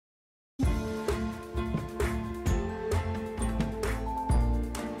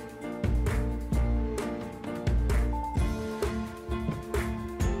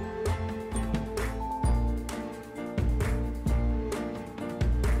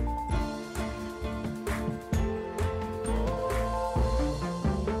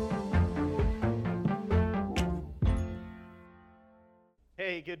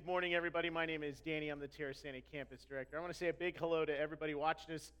Good morning, everybody. My name is Danny. I'm the Terrasini Campus Director. I want to say a big hello to everybody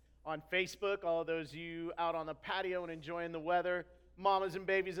watching us on Facebook, all of those of you out on the patio and enjoying the weather, mamas and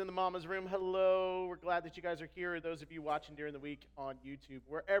babies in the mama's room, hello. We're glad that you guys are here. Those of you watching during the week on YouTube,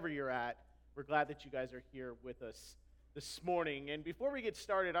 wherever you're at, we're glad that you guys are here with us this morning. And before we get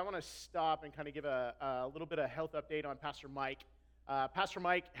started, I want to stop and kind of give a little bit of health update on Pastor Mike. Pastor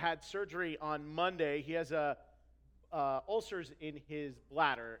Mike had surgery on Monday. He has ulcers in his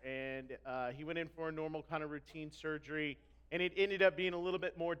bladder, and he went in for a normal kind of routine surgery, and it ended up being a little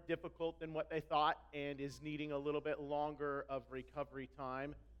bit more difficult than what they thought and is needing a little bit longer of recovery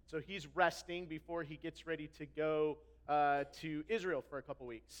time. So he's resting before he gets ready to go to Israel for a couple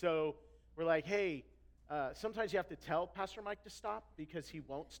weeks. So we're like, hey, sometimes you have to tell Pastor Mike to stop because he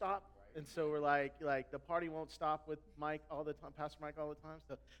won't stop. And so we're like the party won't stop with Mike all the time, Pastor Mike all the time.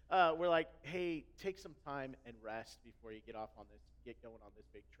 So we're like, hey, take some time and rest before you get going on this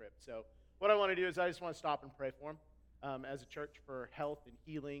big trip. So what I want to do is I just want to stop and pray for him as a church for health and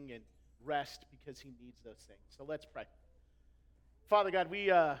healing and rest because he needs those things. So let's pray. Father God,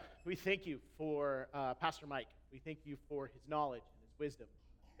 we thank you for Pastor Mike. We thank you for his knowledge and his wisdom.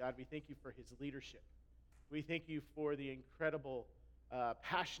 God, we thank you for his leadership. We thank you for the incredible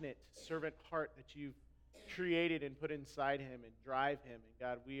passionate servant heart that you've created and put inside him and drive him. And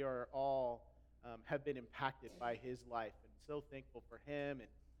God, we are all have been impacted by his life, and so thankful for him and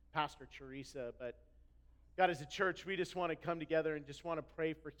Pastor Teresa. But God, as a church, we just want to come together and just want to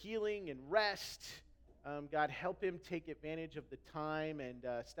pray for healing and rest. God, help him take advantage of the time and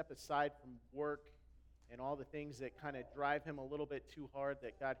step aside from work and all the things that kind of drive him a little bit too hard,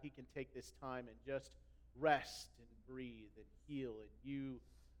 that God, he can take this time and just rest and breathe and heal, and you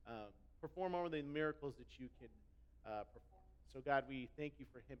perform all the miracles that you can perform. So God, we thank you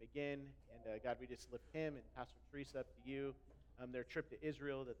for him again, and God, we just lift him and Pastor Teresa up to you. Their trip to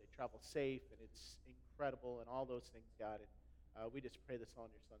Israel, that they travel safe, and it's incredible, and all those things, God, and we just pray this all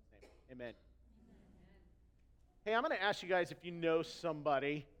in your son's name. Amen. Hey, I'm going to ask you guys if you know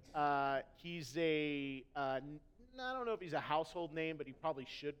somebody. He's I don't know if he's a household name, but he probably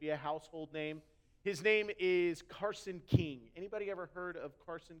should be a household name. His name is Carson King. Anybody ever heard of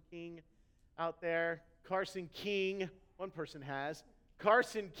Carson King out there? Carson King, one person has.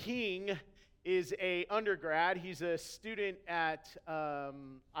 Carson King is an undergrad. He's a student at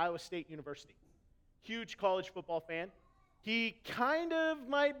Iowa State University. Huge college football fan. He kind of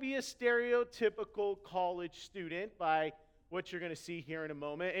might be a stereotypical college student by what you're going to see here in a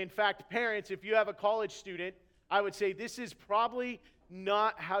moment. In fact, parents, if you have a college student, I would say this is probably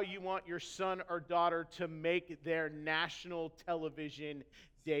not how you want your son or daughter to make their national television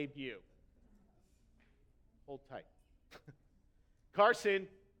debut. Hold tight. Carson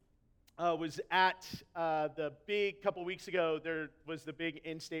was at the big, couple weeks ago, there was the big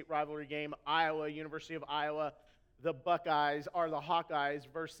in-state rivalry game, University of Iowa. The Buckeyes are the Hawkeyes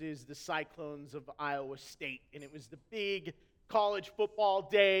versus the Cyclones of Iowa State. And it was the big college football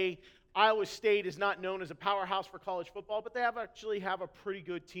day. Iowa State is not known as a powerhouse for college football, but they actually have a pretty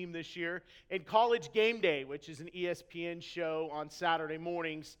good team this year. And College Game Day, which is an ESPN show on Saturday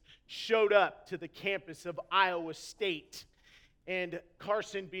mornings, showed up to the campus of Iowa State. And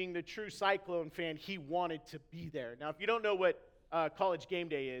Carson, being the true Cyclone fan, he wanted to be there. Now, if you don't know what College Game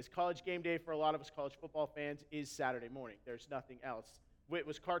Day is, College Game Day for a lot of us college football fans is Saturday morning. There's nothing else. It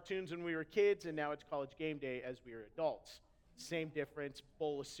was cartoons when we were kids, and now it's College Game Day as we are adults. Same difference,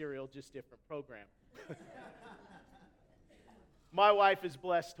 bowl of cereal, just different program. My wife is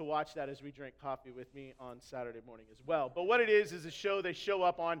blessed to watch that as we drink coffee with me on Saturday morning as well. But what it is a show. They show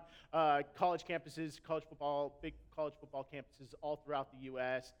up on college campuses, big college football campuses all throughout the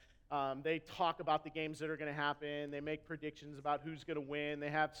U.S. They talk about the games that are going to happen. They make predictions about who's going to win.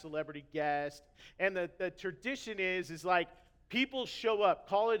 They have celebrity guests. And the tradition is like people show up,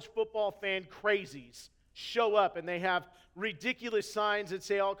 college football fan crazies show up, and they have ridiculous signs that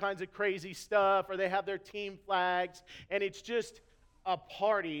say all kinds of crazy stuff, or they have their team flags, and it's just a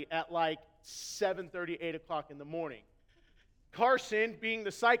party at like 7:30, 8 o'clock in the morning. Carson, being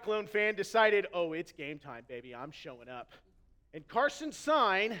the Cyclone fan, decided, it's game time, baby, I'm showing up. And Carson's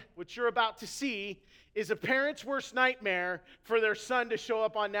sign, which you're about to see, is a parent's worst nightmare for their son to show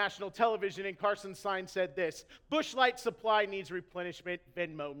up on national television. And Carson's sign said this: Busch Light supply needs replenishment.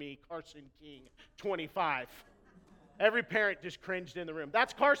 Venmo me, Carson King, 25. Every parent just cringed in the room.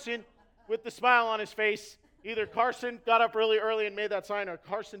 That's Carson with the smile on his face. Either Carson got up really early and made that sign, or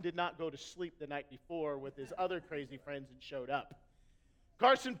Carson did not go to sleep the night before with his other crazy friends and showed up.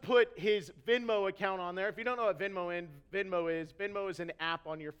 Carson put his Venmo account on there. If you don't know what Venmo is an app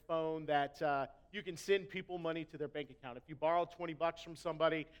on your phone that you can send people money to their bank account. If you borrow $20 from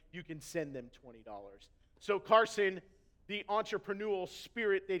somebody, you can send them $20. So Carson, the entrepreneurial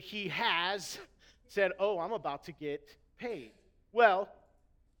spirit that he has, said, oh, I'm about to get paid. Well,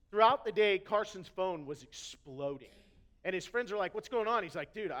 throughout the day, Carson's phone was exploding. And his friends are like, what's going on? He's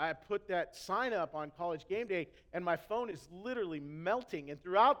like, dude, I put that sign up on College Game Day, and my phone is literally melting. And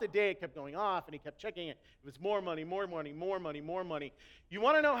throughout the day, it kept going off, and he kept checking it. It was more money, more money, more money, more money. You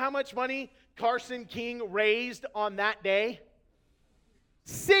want to know how much money Carson King raised on that day?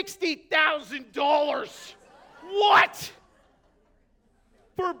 $60,000. What?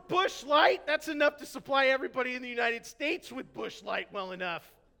 For Busch Light? That's enough to supply everybody in the United States with Busch Light well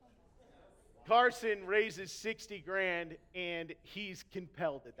enough. Carson raises 60 grand, and he's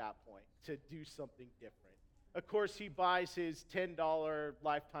compelled at that point to do something different. Of course, he buys his $10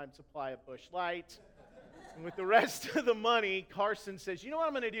 lifetime supply of Busch Light. And with the rest of the money, Carson says, you know what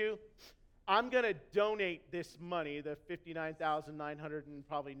I'm going to do? I'm going to donate this money, the $59,900 and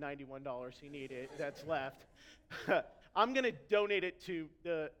probably $91 he needed that's left. I'm going to donate it to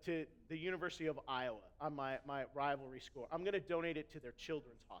the University of Iowa on my rivalry school. I'm going to donate it to their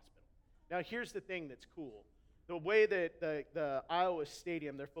children's hospital. Now, here's the thing that's cool. The way that the Iowa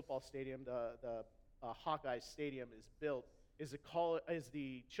Stadium, their football stadium, the Hawkeyes Stadium is built, is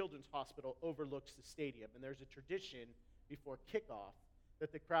the children's hospital overlooks the stadium. And there's a tradition before kickoff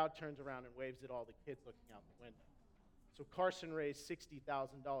that the crowd turns around and waves at all the kids looking out the window. So Carson raised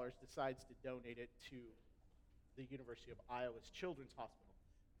 $60,000, decides to donate it to the University of Iowa's Children's Hospital.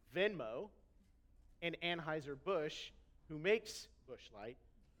 Venmo and Anheuser-Busch, who makes Busch Light,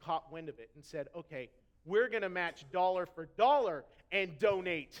 caught wind of it and said, okay, we're going to match dollar for dollar and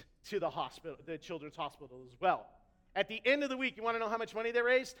donate to the hospital, the children's hospital as well. At the end of the week, you want to know how much money they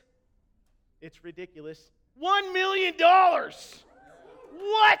raised? It's ridiculous. $1 million!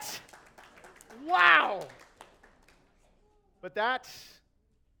 What? Wow! But that's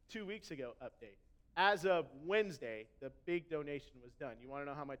 2 weeks ago update. As of Wednesday, the big donation was done. You want to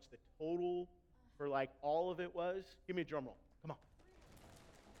know how much the total for like all of it was? Give me a drum roll. Come on.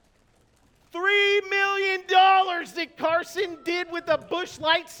 $3 million that Carson did with a Busch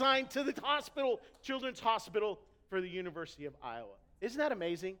Light sign to the hospital, Children's Hospital for the University of Iowa. Isn't that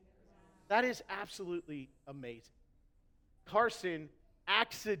amazing? That is absolutely amazing. Carson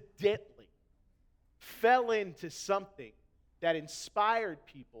accidentally fell into something that inspired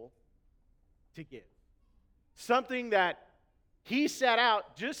people to give. Something that he set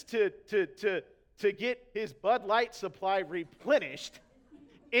out just to get his Bud Light supply replenished,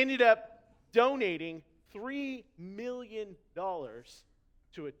 ended up donating $3 million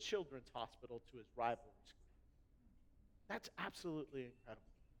to a children's hospital to his rivalry school. That's absolutely incredible.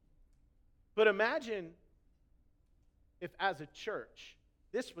 But imagine if, as a church,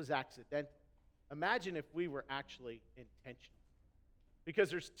 this was accidental. Imagine if we were actually intentional. Because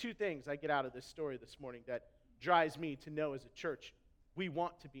there's two things I get out of this story this morning that drives me to know as a church we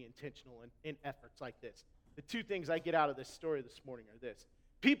want to be intentional in efforts like this. The two things I get out of this story this morning are this.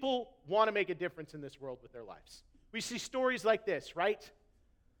 People want to make a difference in this world with their lives. We see stories like this, right?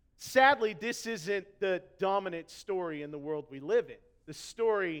 Sadly, this isn't the dominant story in the world we live in. The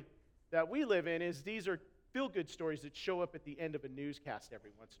story that we live in is these are feel-good stories that show up at the end of a newscast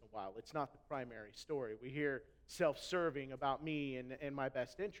every once in a while. It's not the primary story. We hear self-serving about me and my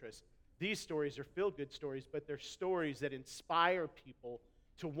best interests. These stories are feel-good stories, but they're stories that inspire people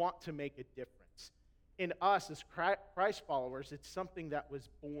to want to make a difference. In us as Christ followers, it's something that was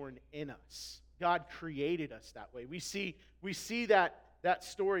born in us. God created us that way. We see that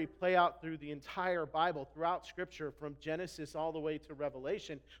story play out through the entire Bible, throughout Scripture, from Genesis all the way to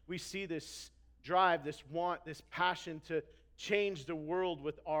Revelation. We see this drive, this want, this passion to change the world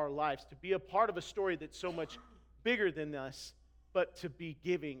with our lives, to be a part of a story that's so much bigger than us, but to be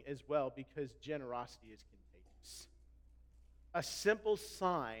giving as well, because generosity is contagious. A simple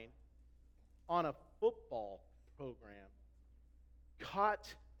sign on a football program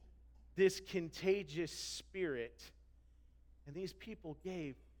caught this contagious spirit, and these people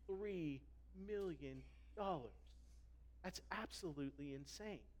gave $3 million. That's absolutely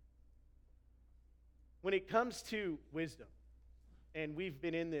insane. When it comes to wisdom, and we've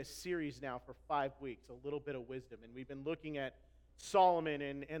been in this series now for 5 weeks, a little bit of wisdom, and we've been looking at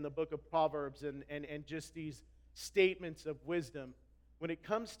Solomon and the book of Proverbs and just these statements of wisdom. When it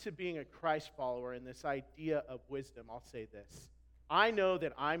comes to being a Christ follower and this idea of wisdom, I'll say this. I know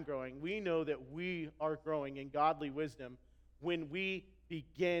that I'm growing. We know that we are growing in godly wisdom when we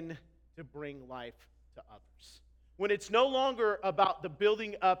begin to bring life to others. when it's no longer about the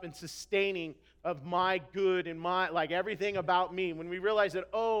building up and sustaining of my good and my, like everything about me, when we realize that,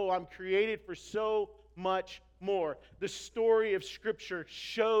 oh, I'm created for so much more. The story of Scripture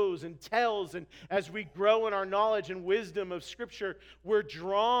shows and tells, and as we grow in our knowledge and wisdom of Scripture, we're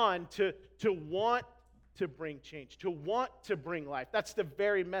drawn to want to bring change, to want to bring life. That's the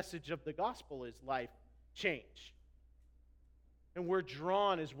very message of the gospel, is life change. And we're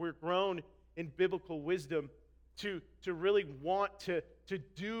drawn, as we're grown in biblical wisdom, to really want to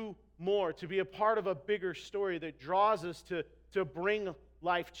do more, to be a part of a bigger story that draws us to bring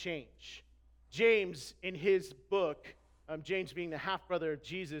life change. James, in his book, James being the half-brother of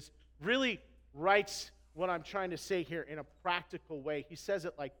Jesus, really writes what I'm trying to say here in a practical way. He says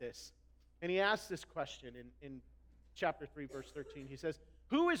it like this, and he asks this question in chapter 3, verse 13. He says,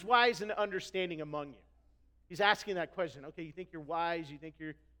 "Who is wise and understanding among you?" He's asking that question. Okay, you think you're wise, you think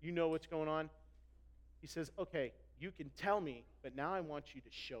you know what's going on? He says, okay, you can tell me, but now I want you to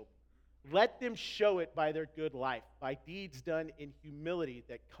show me. Let them show it by their good life, by deeds done in humility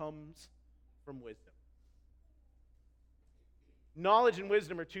that comes from wisdom. Knowledge and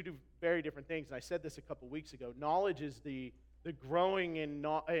wisdom are two very different things, and I said this a couple weeks ago. Knowledge is the growing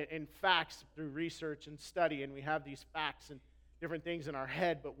in facts through research and study, and we have these facts and different things in our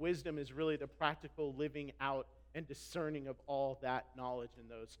head, but wisdom is really the practical living out and discerning of all that knowledge and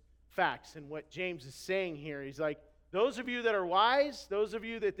those facts. And what James is saying here, he's like, those of you that are wise, those of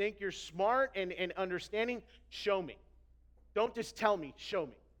you that think you're smart and understanding, show me. Don't just tell me, show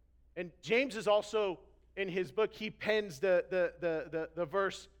me. And James is also, in his book, he pens the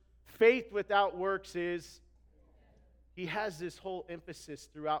verse, faith without works is, he has this whole emphasis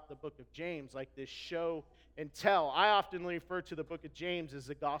throughout the book of James, like this show and tell. I often refer to the book of James as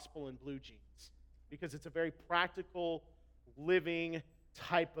the gospel in blue jeans, because it's a very practical, living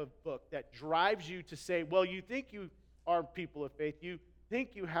type of book that drives you to say, well, you think you are people of faith, you think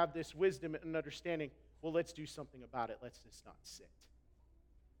you have this wisdom and understanding, well, let's do something about it. Let's just not sit.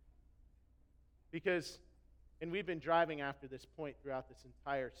 Because, and we've been driving after this point throughout this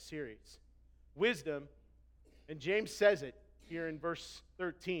entire series, wisdom, and James says it here in verse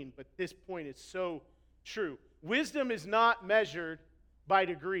 13, but this point is so true. Wisdom is not measured by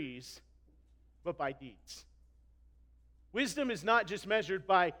degrees, but by deeds. Wisdom is not just measured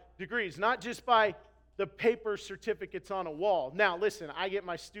by degrees, not just by the paper certificates on a wall. Now, listen, I get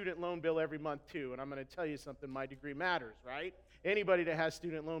my student loan bill every month too, and I'm going to tell you something, my degree matters, right? Anybody that has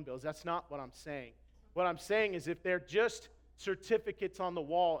student loan bills, that's not what I'm saying. What I'm saying is if they're just certificates on the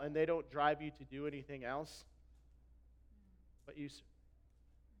wall and they don't drive you to do anything else, but you, sir.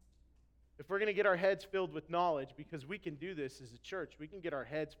 If we're going to get our heads filled with knowledge, because we can do this as a church, we can get our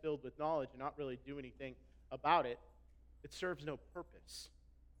heads filled with knowledge and not really do anything about it, it serves no purpose.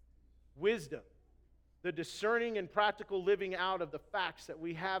 Wisdom, the discerning and practical living out of the facts that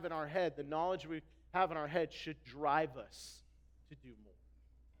we have in our head, the knowledge we have in our head should drive us to do more.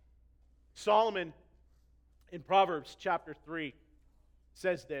 Solomon, in Proverbs chapter 3,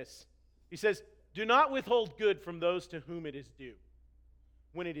 says this. He says, "Do not withhold good from those to whom it is due,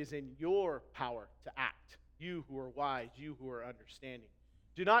 when it is in your power to act, you who are wise, you who are understanding.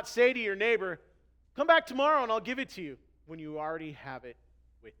 Do not say to your neighbor, 'Come back tomorrow and I'll give it to you,' when you already have it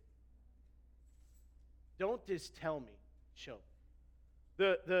with you." Don't just tell me, show me.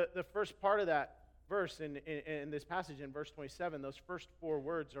 The first part of that verse in this passage in verse 27, those first four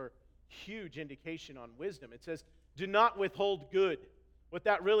words are huge indication on wisdom. It says, do not withhold good. What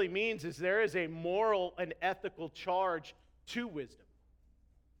that really means is there is a moral and ethical charge to wisdom.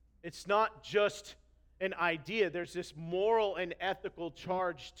 It's not just an idea. There's this moral and ethical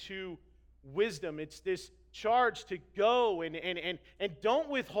charge to wisdom. It's this charge to go and don't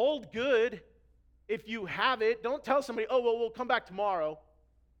withhold good if you have it. Don't tell somebody, oh, well, we'll come back tomorrow.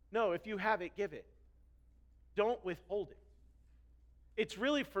 No, if you have it, give it. Don't withhold it. It's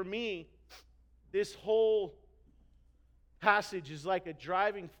really, for me, this whole passage is like a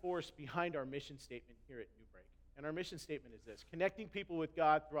driving force behind our mission statement here at New Break. And our mission statement is this: connecting people with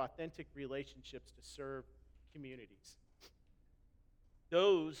God through authentic relationships to serve communities.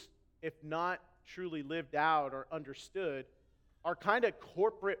 Those, if not truly lived out or understood, are kind of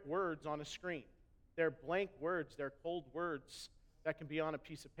corporate words on a screen. They're blank words, they're cold words that can be on a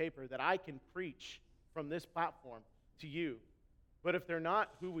piece of paper that I can preach from this platform to you. But if they're not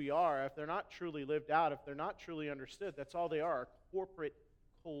who we are, if they're not truly lived out, if they're not truly understood, that's all they are corporate,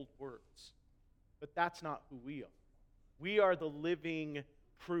 cold words. But that's not who we are. We are the living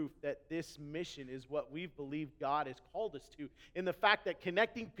proof that this mission is what we've believed God has called us to, in the fact that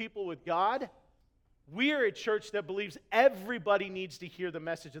connecting people with God We are a church that believes everybody needs to hear the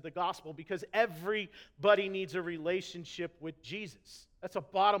message of the gospel because everybody needs a relationship with Jesus. That's a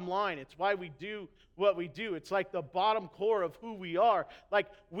bottom line. It's why we do what we do. It's like the bottom core of who we are. Like,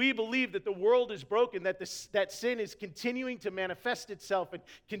 we believe that the world is broken, that sin is continuing to manifest itself and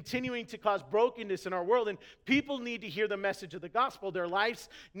continuing to cause brokenness in our world. And people need to hear the message of the gospel. Their lives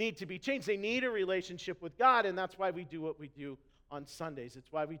need to be changed. They need a relationship with God, and that's why we do what we do on Sundays.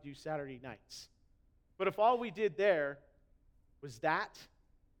 It's why we do Saturday nights. But if all we did there was that's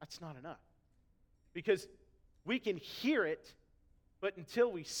not enough. Because we can hear it, but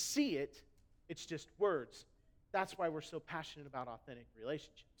until we see it, it's just words. That's why we're so passionate about authentic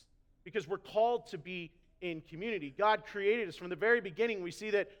relationships. Because we're called to be in community. God created us. From the very beginning, we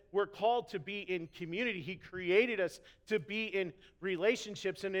see that we're called to be in community. He created us to be in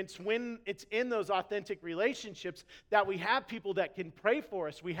relationships, and it's when it's in those authentic relationships that we have people that can pray for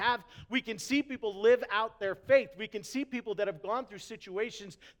us. We can see people live out their faith. We can see people that have gone through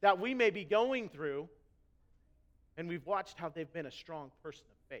situations that we may be going through, and we've watched how they've been a strong person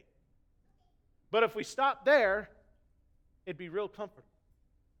of faith. But if we stop there, it'd be real comfortable.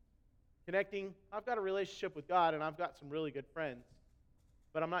 Connecting, I've got a relationship with God, and I've got some really good friends,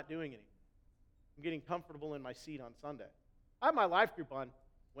 but I'm not doing anything. I'm getting comfortable in my seat on Sunday. I have my life group on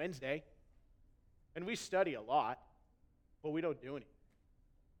Wednesday, and we study a lot, but we don't do anything.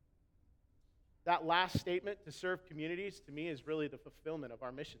 That last statement, to serve communities, to me is really the fulfillment of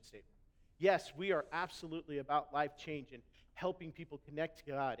our mission statement. Yes, we are absolutely about life change and helping people connect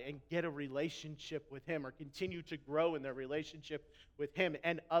to God and get a relationship with Him or continue to grow in their relationship with Him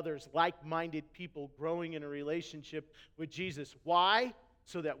and others, like-minded people growing in a relationship with Jesus. Why?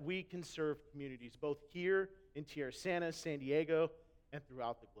 So that we can serve communities, both here in Tierra Santa, San Diego, and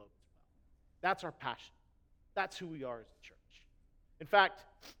throughout the globe as well. That's our passion. That's who we are as a church. In fact,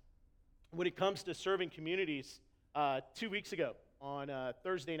 when it comes to serving communities, 2 weeks ago on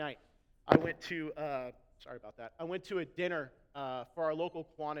Thursday night, I went to a dinner for our local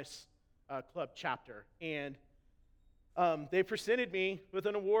Kiwanis Club chapter, and they presented me with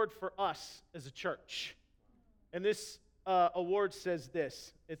an award for us as a church. And this award says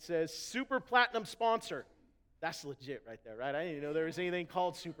this. It says, Super Platinum Sponsor. That's legit right there, right? I didn't even know there was anything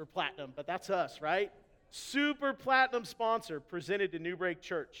called Super Platinum, but that's us, right? Super Platinum Sponsor presented to New Break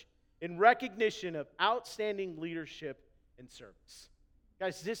Church in recognition of outstanding leadership and service.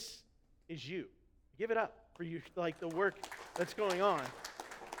 Guys, this is you. Give it up for you, like the work that's going on.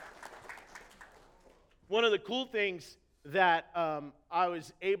 One of the cool things that I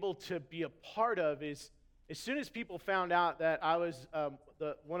was able to be a part of is, as soon as people found out that I was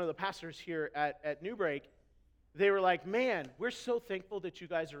one of the pastors here at New Break, they were like, man, we're so thankful that you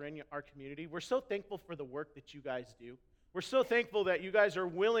guys are in our community. We're so thankful for the work that you guys do. We're so thankful that you guys are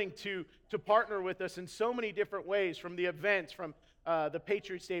willing to partner with us in so many different ways, from the events, from the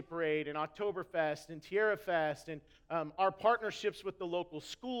Patriots Day Parade and Oktoberfest and Tierra Fest and our partnerships with the local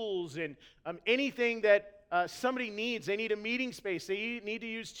schools and anything that somebody needs. They need a meeting space. They need to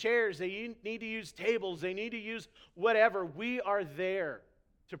use chairs. They need to use tables. They need to use whatever. We are there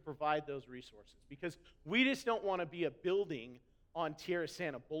to provide those resources because we just don't want to be a building on Tierra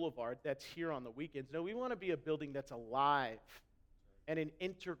Santa Boulevard that's here on the weekends. No, we want to be a building that's alive and an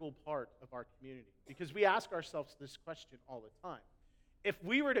integral part of our community. Because we ask ourselves this question all the time. If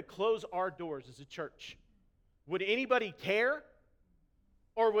we were to close our doors as a church, would anybody care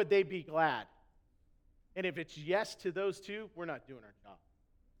or would they be glad? And if it's yes to those two, we're not doing our job.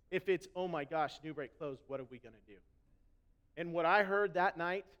 If it's, oh my gosh, New Break closed, what are we going to do? And what I heard that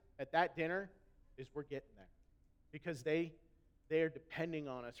night at that dinner is we're getting there. Because they are depending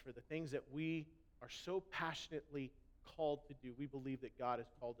on us for the things that we are so passionately called to do. We believe that God has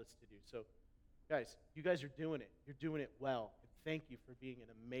called us to do. So, guys, you guys are doing it. You're doing it well. And thank you for being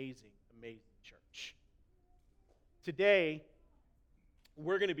an amazing, amazing church. Today,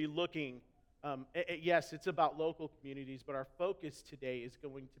 we're going to be looking, yes, it's about local communities, but our focus today is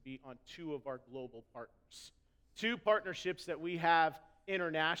going to be on two of our global partners. Two partnerships that we have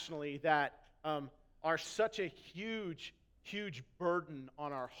internationally that are such a huge burden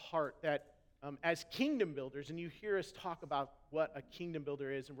on our heart that as kingdom builders, and you hear us talk about what a kingdom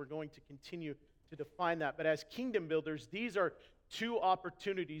builder is, and we're going to continue to define that, but as kingdom builders, these are two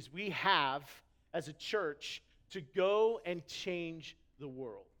opportunities we have as a church to go and change the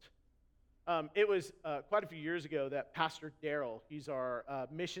world. It was quite a few years ago that Pastor Daryl, he's our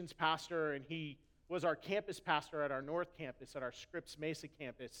missions pastor, and he was our campus pastor at our North Campus, at our Scripps Mesa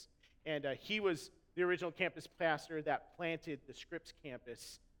campus, and he was the original campus pastor that planted the Scripps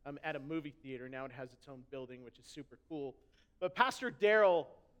campus at a movie theater. Now it has its own building, which is super cool. But Pastor Daryl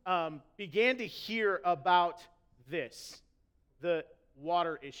began to hear about the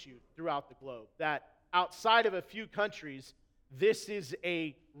water issue throughout the globe. That outside of a few countries, this is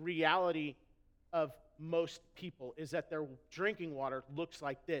a reality of most people, is that their drinking water looks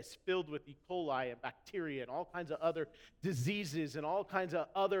like this, filled with E. coli and bacteria and all kinds of other diseases and all kinds of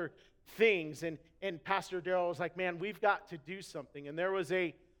other things. And Pastor Darrell was like, man, we've got to do something. And there was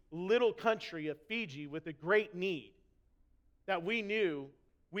a little country of Fiji with a great need that we knew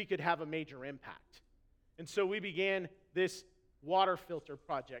we could have a major impact. And so we began this water filter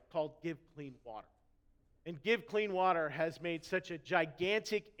project called Give Clean Water. And Give Clean Water has made such a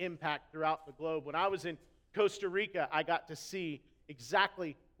gigantic impact throughout the globe. When I was in Costa Rica, I got to see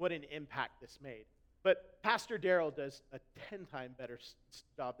exactly what an impact this made. But Pastor Darrell does a 10-time better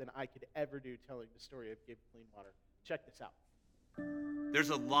job than I could ever do telling the story of Give Clean Water. Check this out. There's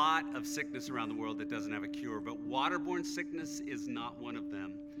a lot of sickness around the world that doesn't have a cure, but waterborne sickness is not one of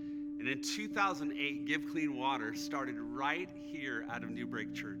them. And in 2008, Give Clean Water started right here out of New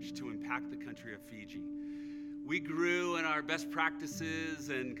Break Church to impact the country of Fiji. We grew in our best practices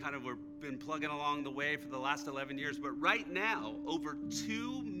and kind of been plugging along the way for the last 11 years. But right now, over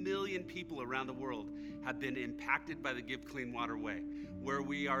 2 million people around the world have been impacted by the Give Clean Water Way, where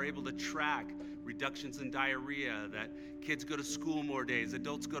we are able to track reductions in diarrhea, that kids go to school more days,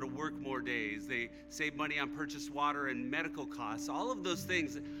 adults go to work more days, they save money on purchased water and medical costs, all of those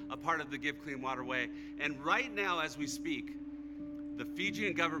things a part of the Give Clean Water Way. And right now, as we speak, the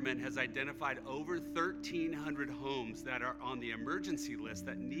Fijian government has identified over 1,300 homes that are on the emergency list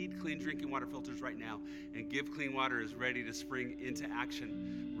that need clean drinking water filters right now, and Give Clean Water is ready to spring into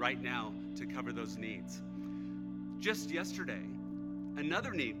action right now to cover those needs. Just yesterday,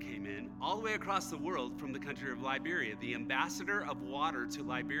 another need came in all the way across the world from the country of Liberia. The ambassador of water to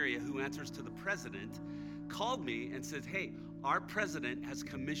Liberia, who answers to the president, called me and said, hey, our president has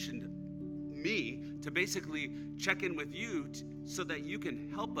commissioned me to basically check in with you so that you can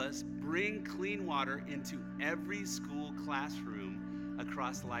help us bring clean water into every school classroom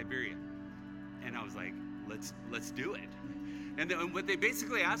across Liberia. And I was like, let's do it. And what they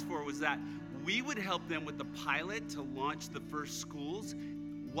basically asked for was that we would help them with the pilot to launch the first schools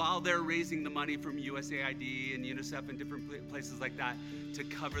while they're raising the money from USAID and UNICEF and different places like that to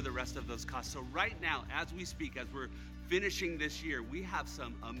cover the rest of those costs. So right now, as we speak, as we're finishing this year, we have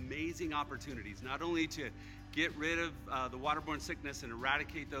some amazing opportunities, not only to get rid of the waterborne sickness and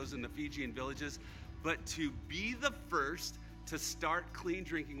eradicate those in the Fijian villages, but to be the first to start clean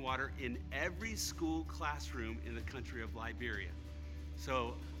drinking water in every school classroom in the country of Liberia.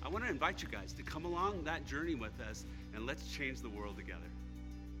 So I want to invite you guys to come along that journey with us, and let's change the world together.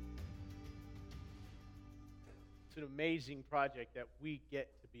 It's an amazing project that we get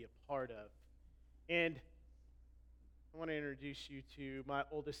to be a part of. And I want to introduce you to my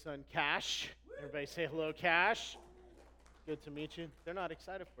oldest son, Cash. Everybody say hello, Cash. Good to meet you. They're not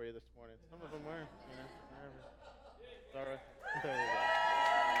excited for you this morning. Some of them were, Sorry. There we go.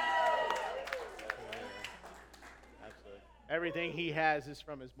 Absolutely. Everything he has is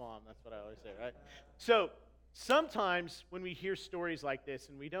from his mom. That's what I always say, right? So sometimes when we hear stories like this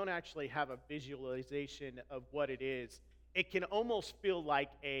and we don't actually have a visualization of what it is, it can almost feel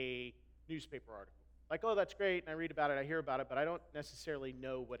like a newspaper article. Like, oh, that's great, and I read about it, I hear about it, but I don't necessarily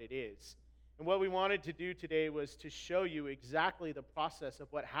know what it is. And what we wanted to do today was to show you exactly the process of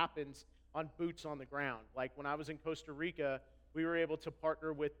what happens on boots on the ground. Like when I was in Costa Rica, we were able to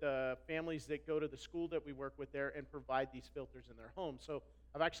partner with the families that go to the school that we work with there and provide these filters in their homes. So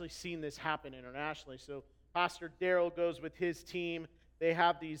I've actually seen this happen internationally. So Pastor Darrell goes with his team. They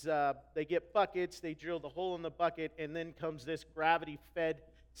have these, they get buckets, they drill the hole in the bucket, and then comes this gravity-fed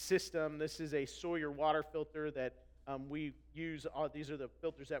system. This is a Sawyer water filter that we use. These are the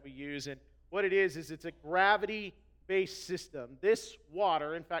filters that we use. And what it is it's a gravity-based system. This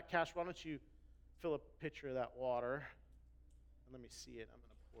water, in fact, Cash, why don't you fill a pitcher of that water? And let me see it. I'm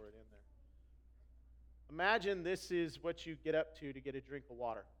going to pour it in there. Imagine this is what you get up to get a drink of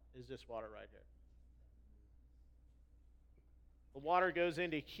water, is this water right here. The water goes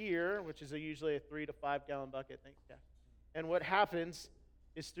into here, which is usually a 3 to 5 gallon bucket. Thanks, Cash. And what happens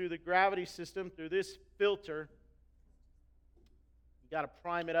is through the gravity system, through this filter, you got to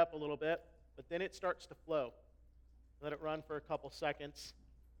prime it up a little bit, but then it starts to flow. Let it run for a couple seconds.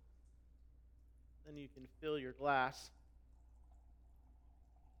 Then you can fill your glass.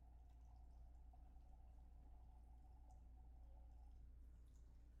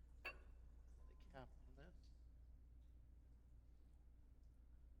 The cap on this.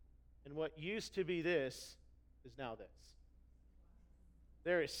 And what used to be this is now this.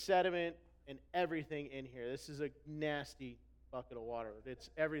 There is sediment and everything in here. This is a nasty, bucket of water. It's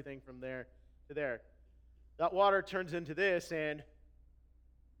everything from there to there. That water turns into this, and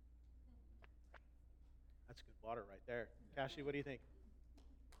that's good water right there. Cassie, what do you think?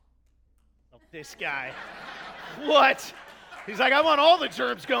 Oh, this guy. What? He's like, I want all the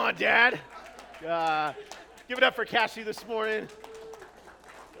germs gone, Dad. Give it up for Cassie this morning.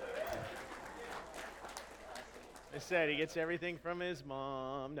 I said he gets everything from his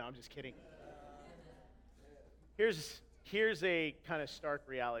mom. No, I'm just kidding. Here's a kind of stark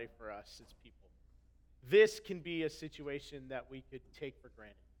reality for us as people. This can be a situation that we could take for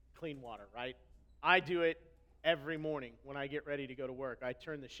granted. Clean water, right? I do it every morning when I get ready to go to work. I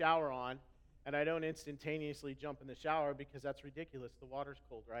turn the shower on, and I don't instantaneously jump in the shower because that's ridiculous. The water's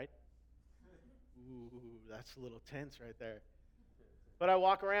cold, right? Ooh, that's a little tense right there. But I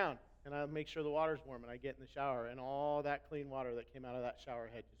walk around, and I make sure the water's warm, and I get in the shower, and all that clean water that came out of that shower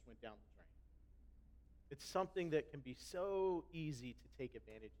head just went down the drain. It's something that can be so easy to take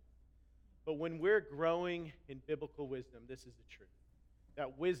advantage of. But when we're growing in biblical wisdom, this is the truth.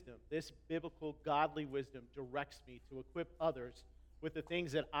 That wisdom, this biblical, godly wisdom, directs me to equip others with the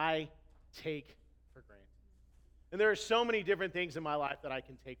things that I take for granted. And there are so many different things in my life that I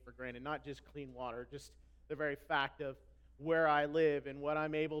can take for granted, not just clean water, just the very fact of where I live and what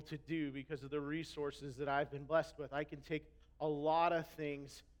I'm able to do because of the resources that I've been blessed with. I can take a lot of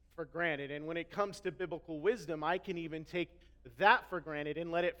things for granted. And when it comes to biblical wisdom, I can even take that for granted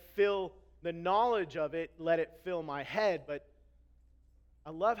and let it fill the knowledge of it, let it fill my head. But I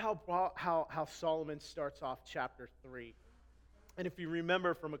love how Solomon starts off chapter 3. And if you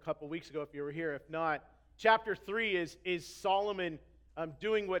remember from a couple weeks ago, if you were here, if not, chapter 3 is Solomon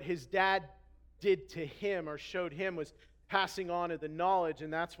doing what his dad did to him or showed him, was passing on of the knowledge.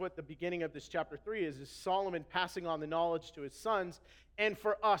 And that's what the beginning of this chapter 3 is Solomon passing on the knowledge to his sons and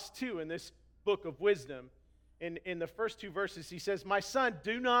for us too in this book of wisdom. In the first two verses, he says, "My son,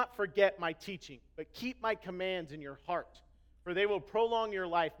 do not forget my teaching, but keep my commands in your heart, for they will prolong your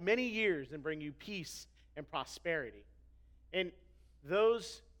life many years and bring you peace and prosperity." And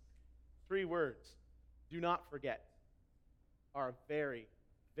those three words, do not forget, are very,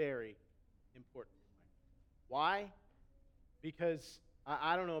 very important. Why? Because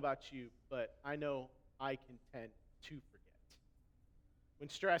I don't know about you, but I know I can tend to forget. When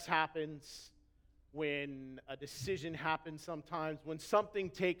stress happens, when a decision happens sometimes, when something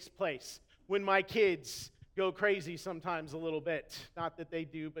takes place, when my kids go crazy sometimes a little bit, not that they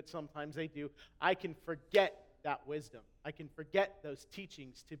do, but sometimes they do, I can forget that wisdom. I can forget those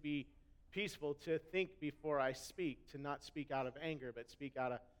teachings to be peaceful, to think before I speak, to not speak out of anger, but speak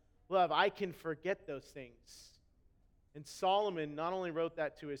out of love. I can forget those things. And Solomon not only wrote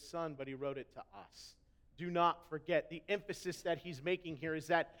that to his son, but he wrote it to us. Do not forget. The emphasis that he's making here is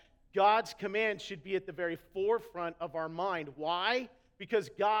that God's command should be at the very forefront of our mind. Why? Because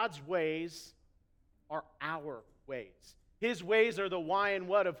God's ways are our ways. His ways are the why and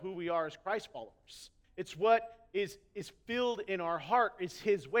what of who we are as Christ followers. It's what is filled in our heart is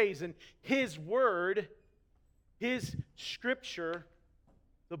His ways. And His Word, His Scripture,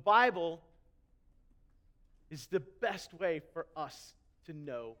 the Bible, is the best way for us to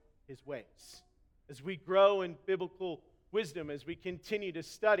know His ways. As we grow in biblical wisdom, as we continue to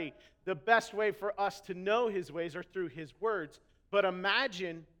study, the best way for us to know His ways are through His words. But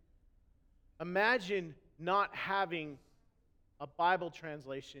imagine not having a Bible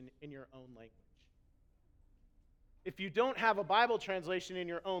translation in your own language. If you don't have a Bible translation in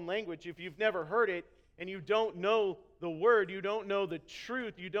your own language, if you've never heard it and you don't know the Word, you don't know the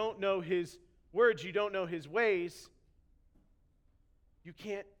truth, you don't know His words, you don't know His ways, you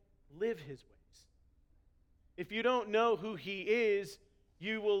can't live His ways. If you don't know who He is,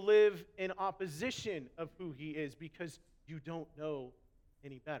 you will live in opposition of who He is because you don't know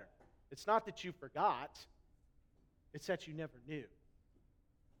any better. It's not that you forgot, it's that you never knew.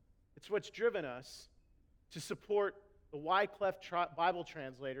 It's what's driven us to support the Wycliffe Bible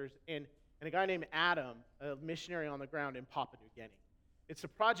translators and a guy named Adam, a missionary on the ground in Papua New Guinea. It's a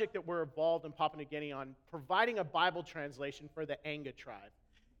project that we're involved in Papua New Guinea on providing a Bible translation for the Anga tribe.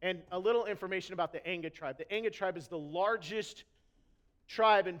 And a little information about the Anga tribe. The Anga tribe is the largest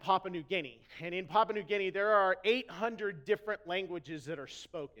tribe in Papua New Guinea. And in Papua New Guinea, there are 800 different languages that are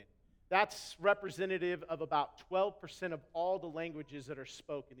spoken. That's representative of about 12% of all the languages that are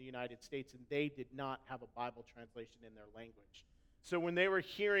spoken in the United States, and they did not have a Bible translation in their language. So when they were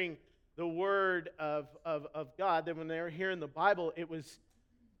hearing the word of God, then when they were hearing the Bible, it was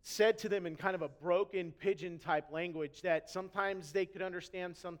said to them in kind of a broken pigeon-type language that sometimes they could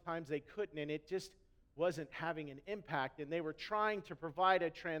understand, sometimes they couldn't, and it just wasn't having an impact. And they were trying to provide a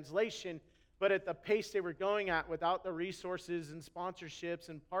translation But at the pace they were going at, without the resources and sponsorships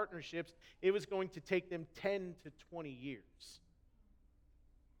and partnerships, it was going to take them 10 to 20 years.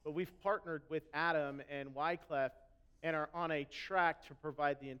 But we've partnered with Adam and Wycliffe and are on a track to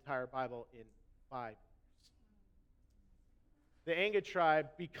provide the entire Bible in 5 years. The Anga tribe,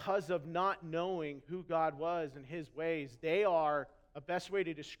 because of not knowing who God was and his ways, they are, a best way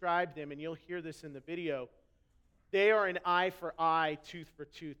to describe them, and you'll hear this in the video, they are an eye for eye, tooth for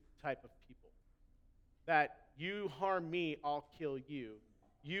tooth type of people. That you harm me, I'll kill you.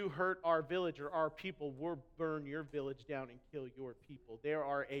 You hurt our village or our people, we'll burn your village down and kill your people. They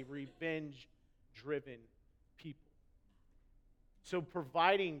are a revenge-driven people. So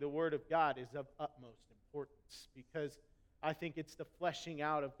providing the Word of God is of utmost importance, because I think it's the fleshing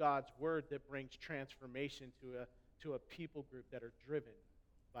out of God's Word that brings transformation to a people group that are driven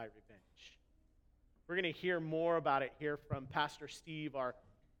by revenge. We're going to hear more about it here from Pastor Steve, our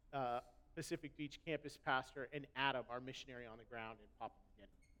Pacific Beach campus pastor, and Adam, our missionary on the ground in Papua New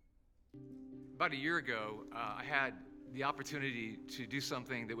Guinea. About a year ago, I had the opportunity to do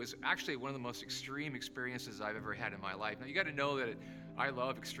something that was actually one of the most extreme experiences I've ever had in my life. Now, you got to know that I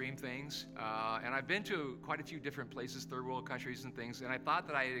love extreme things, and I've been to quite a few different places, third world countries and things, and I thought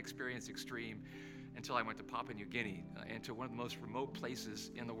that I had experienced extreme until I went to Papua New Guinea, into one of the most remote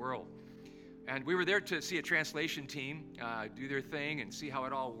places in the world. And we were there to see a translation team do their thing and see how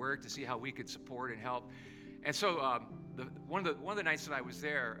it all worked, to see how we could support and help. And so one of the nights that I was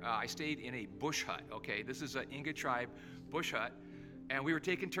there, I stayed in a bush hut. Okay, this is an Inga tribe bush hut, and we were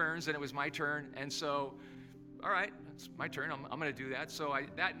taking turns, and it was my turn. And so, all right, it's my turn. I'm going to do that. So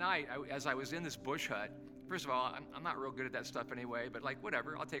that night, as I was in this bush hut, first of all, I'm not real good at that stuff anyway, but like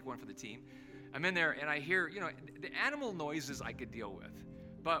whatever, I'll take one for the team. I'm in there, and I hear, the animal noises I could deal with.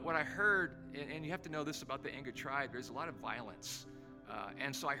 But what I heard, and you have to know this about the Inga tribe, there's a lot of violence.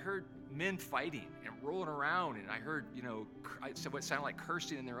 And so I heard men fighting and rolling around, and I heard, what sounded like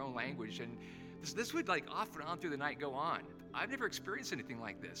cursing in their own language. And this would, like, off and on through the night go on. I've never experienced anything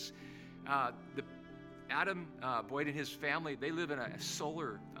like this. Adam Boyd and his family, they live in a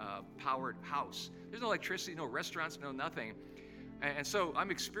solar-powered house. There's no electricity, no restaurants, no nothing. And so I'm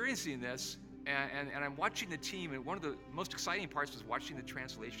experiencing this, and I'm watching the team, and one of the most exciting parts was watching the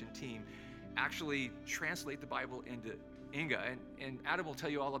translation team actually translate the Bible into Inga, and Adam will tell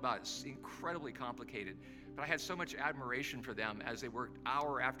you all about it. It's incredibly complicated, but I had so much admiration for them as they worked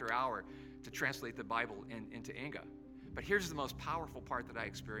hour after hour to translate the Bible into Inga. But here's the most powerful part that I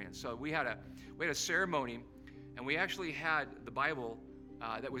experienced. So we had a ceremony, and we actually had the Bible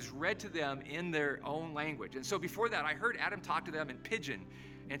that was read to them in their own language. And so before that, I heard Adam talk to them in Pidgin.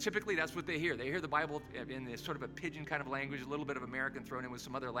 And typically that's what they hear. They hear the Bible in this sort of a Pidgin kind of language, a little bit of American thrown in with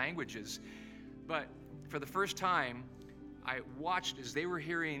some other languages. But for the first time, I watched as they were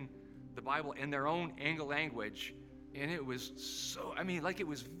hearing the Bible in their own Inga language, and it was so, it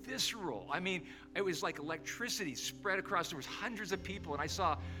was visceral. It was like electricity spread across. There was hundreds of people, and I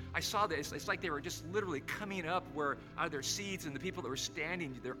saw this. It's like they were just literally coming up out of their seats, and the people that were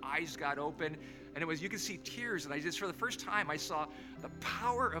standing, their eyes got open, and you could see tears. And for the first time, I saw the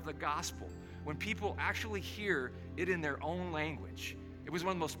power of the gospel when people actually hear it in their own language. It was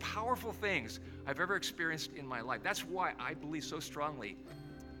one of the most powerful things I've ever experienced in my life. That's why I believe so strongly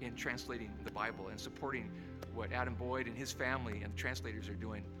in translating the Bible and supporting what Adam Boyd and his family and the translators are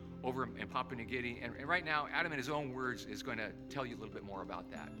doing over in Papua New Guinea. And right now, Adam, in his own words, is going to tell you a little bit more about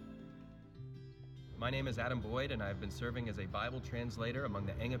that. My name is Adam Boyd, and I've been serving as a Bible translator among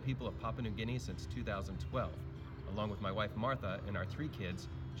the Inga people of Papua New Guinea since 2012, along with my wife Martha and our 3 kids,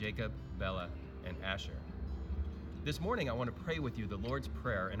 Jacob, Bella, and Asher. This morning, I want to pray with you the Lord's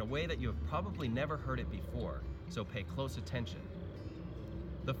Prayer in a way that you have probably never heard it before, so pay close attention.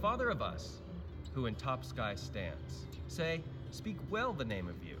 The Father of us, who in top sky stands, say, speak well the name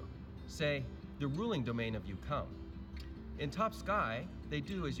of you. Say, the ruling domain of you come. In top sky, they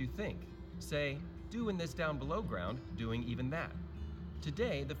do as you think. Say, do in this down below ground, doing even that.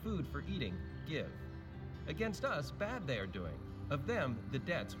 Today, the food for eating, give. Against us, bad they are doing. Of them, the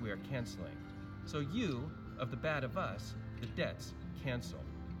debts we are canceling. So you, of the bad of us, the debts cancel.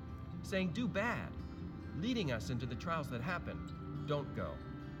 Saying, do bad, leading us into the trials that happen, don't go.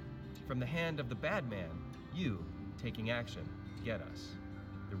 From the hand of the bad man, you, taking action, get us.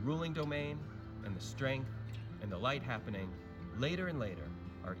 The ruling domain and the strength and the light happening later and later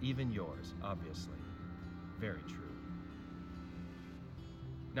are even yours, obviously. Very true.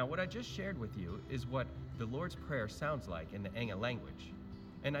 Now, what I just shared with you is what the Lord's Prayer sounds like in the Inga language.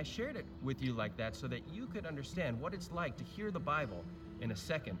 And I shared it with you like that so that you could understand what it's like to hear the Bible in a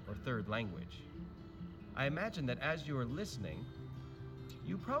second or third language. I imagine that as you are listening,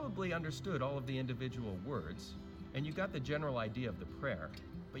 You probably understood all of the individual words, and you got the general idea of the prayer,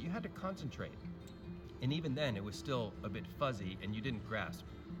 but you had to concentrate. And even then, it was still a bit fuzzy and you didn't grasp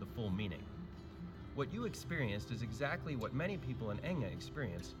the full meaning. What you experienced is exactly what many people in Enga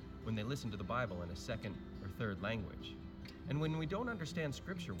experience when they listen to the Bible in a second or third language. And when we don't understand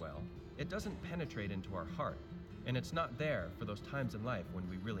Scripture well, it doesn't penetrate into our heart, and it's not there for those times in life when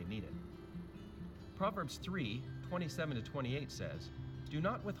we really need it. Proverbs 3:27-28 says, "Do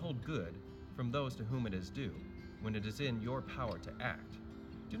not withhold good from those to whom it is due, when it is in your power to act.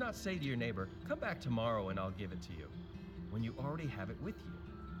 Do not say to your neighbor, 'Come back tomorrow and I'll give it to you,' when you already have it with you."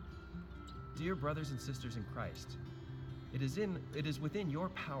 Dear brothers and sisters in Christ, it is within your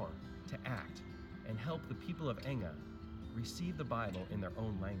power to act and help the people of Enga receive the Bible in their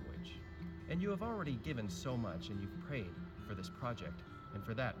own language. And you have already given so much, and you've prayed for this project, and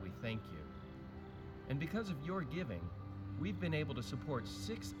for that we thank you. And because of your giving, we've been able to support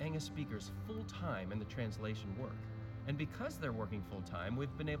 6 Enga speakers full-time in the translation work. And because they're working full-time,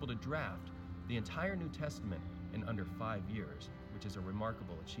 we've been able to draft the entire New Testament in under 5 years, which is a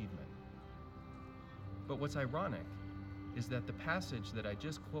remarkable achievement. But what's ironic is that the passage that I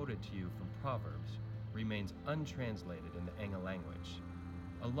just quoted to you from Proverbs remains untranslated in the Enga language,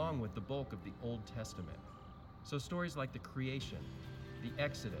 along with the bulk of the Old Testament. So stories like the creation, the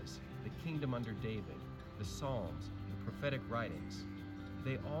Exodus, the kingdom under David, the Psalms, the prophetic writings,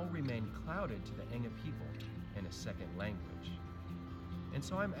 they all remain clouded to the Enga people in a second language. And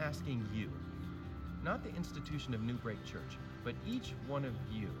so I'm asking you, not the institution of New Break Church, but each one of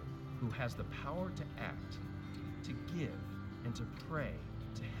you who has the power to act, to give, and to pray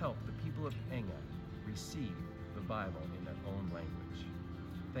to help the people of Enga receive the Bible in their own language.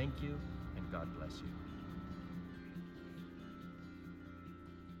 Thank you, and God bless you.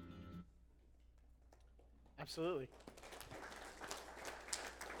 Absolutely.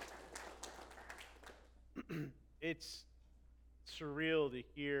 It's surreal to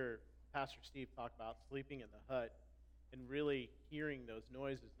hear Pastor Steve talk about sleeping in the hut and really hearing those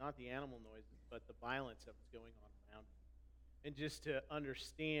noises, not the animal noises, but the violence that was going on around him. And just to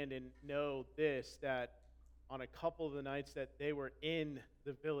understand and know this, that on a couple of the nights that they were in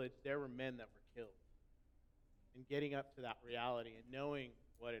the village, there were men that were killed. And getting up to that reality and knowing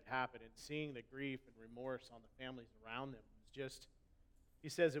what had happened and seeing the grief and remorse on the families around them was just, he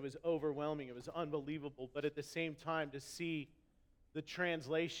says it was overwhelming, it was unbelievable, but at the same time to see the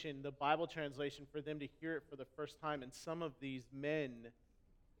translation, the Bible translation, for them to hear it for the first time, and some of these men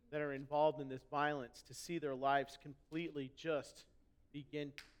that are involved in this violence, to see their lives completely just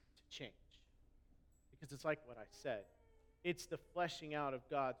begin to change. Because it's like what I said. It's the fleshing out of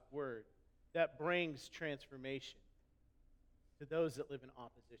God's word that brings transformation to those that live in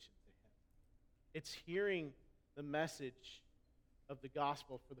opposition to him. It's hearing the message of the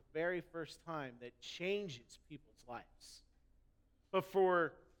gospel for the very first time that changes people's lives. But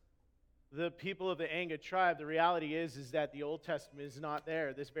for the people of the Enga tribe, the reality is that the Old Testament is not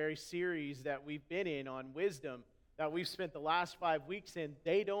there. This very series that we've been in on wisdom, that we've spent the last 5 weeks in,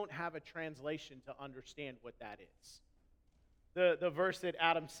 they don't have a translation to understand what that is. The verse that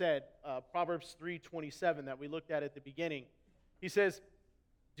Adam said, Proverbs 3:27, that we looked at the beginning, he says,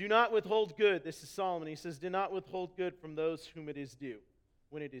 "Do not withhold good," this is Solomon, he says, "do not withhold good from those whom it is due,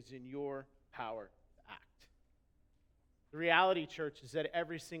 when it is in your power to act." The reality, church, is that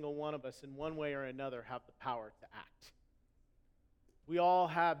every single one of us, in one way or another, have the power to act. We all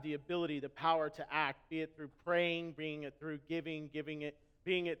have the ability, the power to act, be it through praying, being it through giving,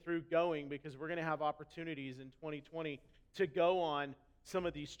 being it through going, because we're going to have opportunities in 2020 to go on some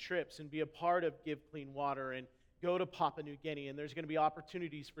of these trips and be a part of Give Clean Water and go to Papua New Guinea, and there's going to be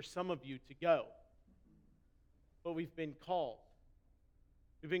opportunities for some of you to go. But we've been called.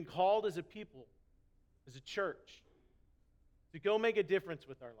 We've been called as a people, as a church, to go make a difference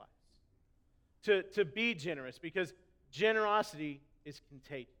with our lives, to be generous, because generosity is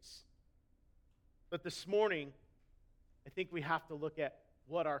contagious. But this morning, I think we have to look at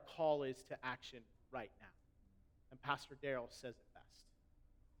what our call is to action right now. And Pastor Darrell says it best.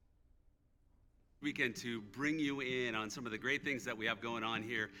 Weekend to bring you in on some of the great things that we have going on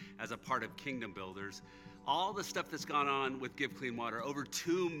here as a part of Kingdom Builders. All the stuff that's gone on with Give Clean Water, over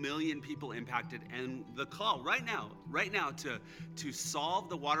 2 million people impacted, and the call right now to solve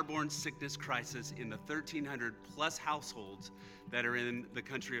the waterborne sickness crisis in the 1,300 plus households that are in the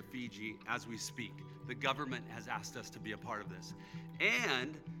country of Fiji as we speak. The government has asked us to be a part of this.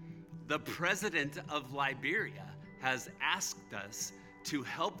 And the president of Liberia has asked us to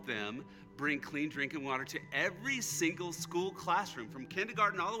help them bring clean drinking water to every single school classroom, from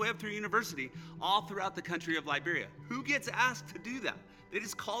kindergarten all the way up through university, all throughout the country of Liberia. Who gets asked to do that? They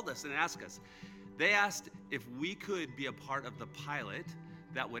just called us and asked us. They asked if we could be a part of the pilot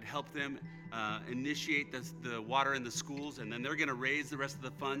that would help them initiate the water in the schools, and then they're going to raise the rest of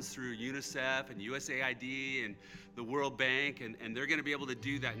the funds through UNICEF and USAID and the World Bank, and they're going to be able to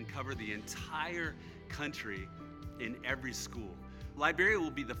do that and cover the entire country in every school. Liberia will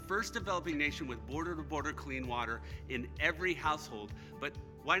be the first developing nation with border-to-border clean water in every household, but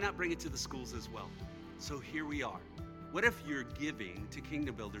why not bring it to the schools as well? So here we are. What if your giving to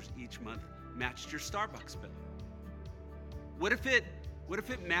Kingdom Builders each month matched your Starbucks bill? What if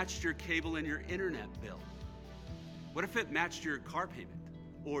it matched your cable and your internet bill? What if it matched your car payment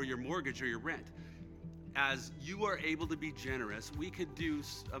or your mortgage or your rent? As you are able to be generous, we could do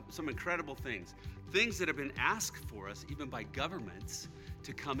some incredible things that have been asked for us even by governments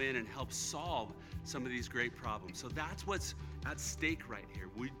to come in and help solve some of these great problems. So that's what's at stake right here.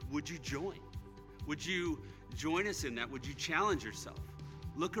 Would you join? Would you join us in that? Would you challenge yourself?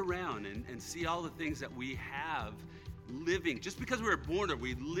 Look around and see all the things that we have living. Just because we were born or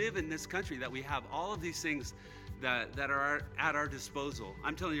we live in this country, that we have all of these things that are at our disposal.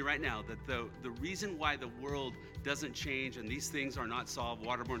 I'm telling you right now that the reason why the world doesn't change and these things are not solved,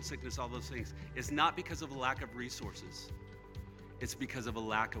 waterborne sickness, all those things, is not because of a lack of resources. It's because of a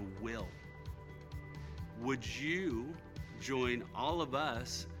lack of will. Would you join all of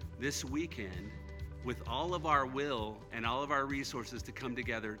us this weekend with all of our will and all of our resources to come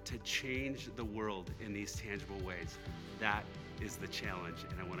together to change the world in these tangible ways? That is the challenge,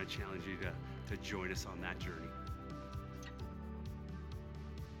 and I want to challenge you to join us on that journey.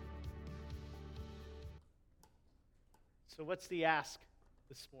 So what's the ask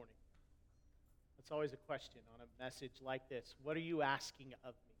this morning? That's always a question on a message like this. What are you asking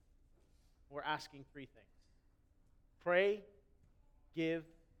of me? We're asking three things. Pray, give,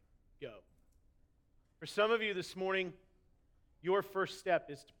 go. For some of you this morning, your first step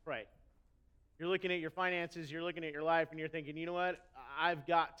is to pray. You're looking at your finances, you're looking at your life, and you're thinking, you know what? I've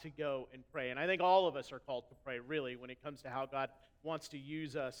got to go and pray. And I think all of us are called to pray, really, when it comes to how God wants to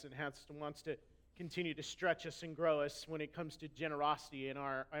use us and wants to continue to stretch us and grow us when it comes to generosity in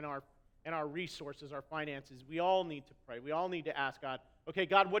our resources, our finances. We all need to pray. We all need to ask God, okay,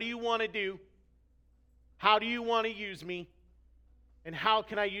 God, what do you want to do? How do you want to use me? And how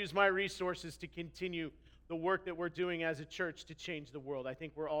can I use my resources to continue the work that we're doing as a church to change the world? I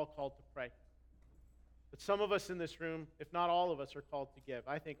think we're all called to pray. But some of us in this room, if not all of us, are called to give.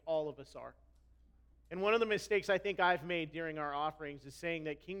 I think all of us are. And one of the mistakes I think I've made during our offerings is saying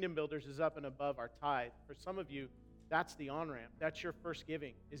that Kingdom Builders is up and above our tithe. For some of you, that's the on-ramp. That's your first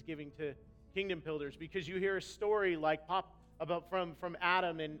giving, is giving to Kingdom Builders, because you hear a story like from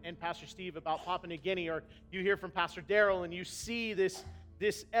Adam and Pastor Steve about Papua New Guinea, or you hear from Pastor Darrell and you see this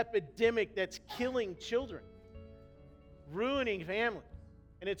epidemic that's killing children, ruining families,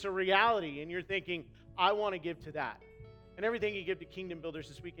 and it's a reality, and you're thinking, I want to give to that. And everything you give to Kingdom Builders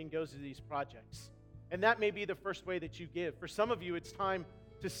this weekend goes to these projects. And that may be the first way that you give. For some of you, it's time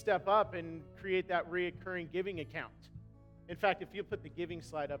to step up and create that reoccurring giving account. In fact, if you put the giving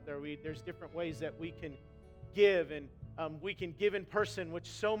slide up there, there's different ways that we can give, and we can give in person, which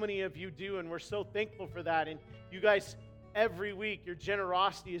so many of you do, and we're so thankful for that. And you guys, every week, your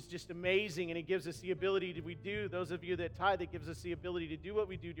generosity is just amazing, and it gives us the ability those of you that tithe, it gives us the ability to do what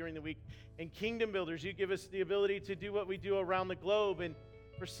we do during the week. And Kingdom Builders, you give us the ability to do what we do around the globe, and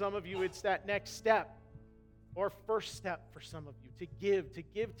for some of you, it's that next step, or first step for some of you, to give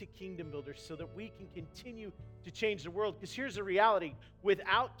to Kingdom Builders so that we can continue to change the world. Because here's the reality.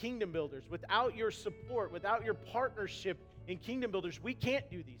 Without Kingdom Builders, without your support, without your partnership in Kingdom Builders, we can't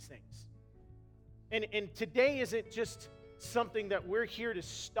do these things. And today isn't just something that we're here to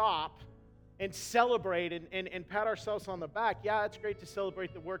stop and celebrate and pat ourselves on the back. Yeah, it's great to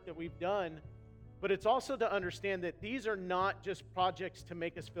celebrate the work that we've done, but it's also to understand that these are not just projects to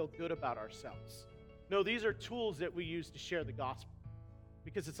make us feel good about ourselves. No, these are tools that we use to share the gospel.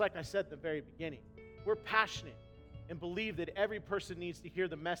 Because it's like I said at the very beginning, we're passionate and believe that every person needs to hear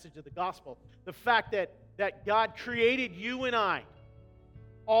the message of the gospel. The fact that God created you and I,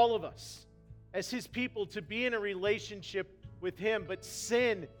 all of us, as His people to be in a relationship with Him, but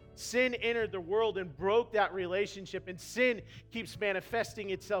sin entered the world and broke that relationship, and sin keeps manifesting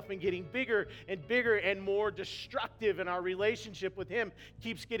itself and getting bigger and more destructive, and our relationship with Him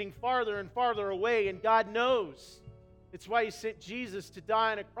keeps getting farther and farther away, and God knows. It's why He sent Jesus to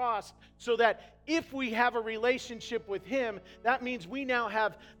die on a cross, so that if we have a relationship with Him, that means we now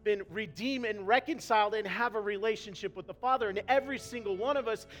have been redeemed and reconciled and have a relationship with the Father. And every single one of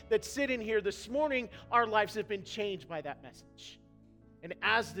us that sit in here this morning, our lives have been changed by that message. And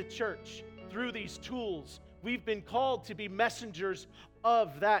as the church, through these tools, We've been called to be messengers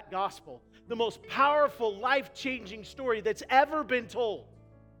of that gospel, the most powerful, life-changing story that's ever been told.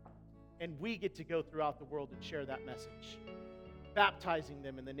 And we get to go throughout the world and share that message, baptizing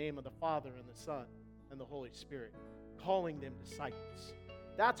them in the name of the Father and the Son and the Holy Spirit, calling them disciples.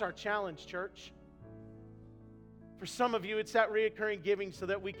 That's our challenge, church. For some of you, it's that reoccurring giving so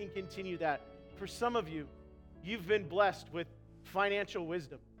that we can continue that. For some of you, you've been blessed with financial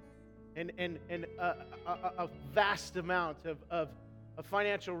wisdom and a vast amount of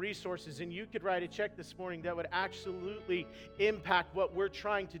financial resources, and you could write a check this morning that would absolutely impact what we're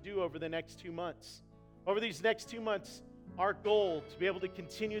trying to do over the next 2 months. Over these next 2 months, our goal to be able to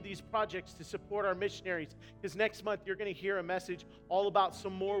continue these projects to support our missionaries, because next month you're going to hear a message all about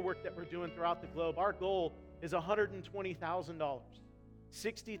some more work that we're doing throughout the globe. Our goal is $120,000,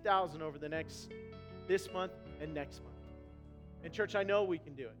 $60,000 over this month and next month. And church, I know we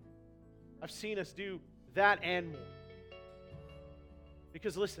can do it. I've seen us do that and more.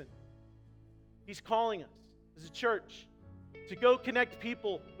 Because listen, He's calling us as a church to go connect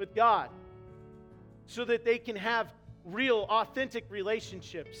people with God so that they can have real, authentic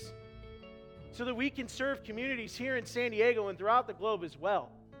relationships, so that we can serve communities here in San Diego and throughout the globe as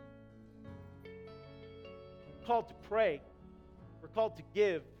well. We're called to pray. We're called to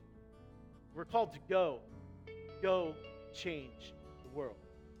give. We're called to go. Go change the world.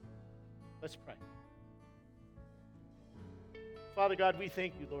 Let's pray. Father God, we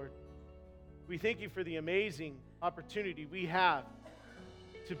thank you, Lord. We thank you for the amazing opportunity we have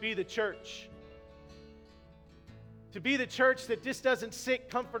to be the church. To be the church that just doesn't sit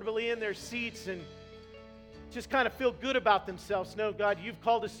comfortably in their seats and just kind of feel good about themselves. No, God, you've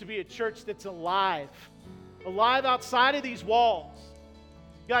called us to be a church that's alive. Alive outside of these walls.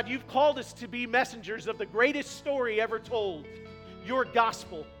 God, you've called us to be messengers of the greatest story ever told, your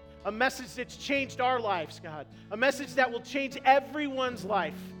gospel. A message that's changed our lives, God. A message that will change everyone's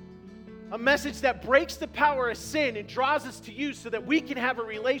life. A message that breaks the power of sin and draws us to you so that we can have a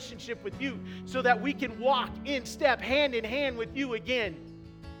relationship with you, so that we can walk in step, hand in hand with you again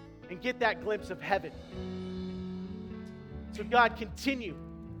and get that glimpse of heaven. So God, continue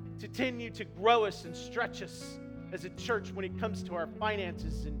to grow us and stretch us as a church when it comes to our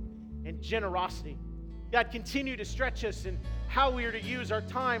finances and generosity. God, continue to stretch us in how we are to use our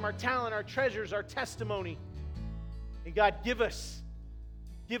time, our talent, our treasures, our testimony. And God, give us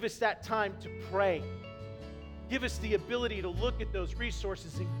that time to pray. Give us the ability to look at those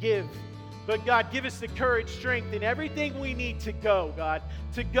resources and give. But God, give us the courage, strength, and everything we need to go, God.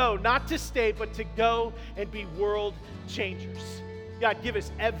 To go, not to stay, but to go and be world changers. God, give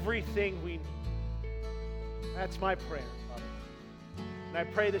us everything we need. That's my prayer, Father. And I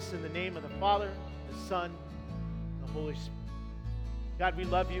pray this in the name of the Father, the Son, and the Holy Spirit. God, we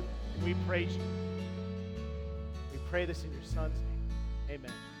love you and we praise you. We pray this in your Son's name.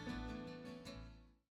 Amen.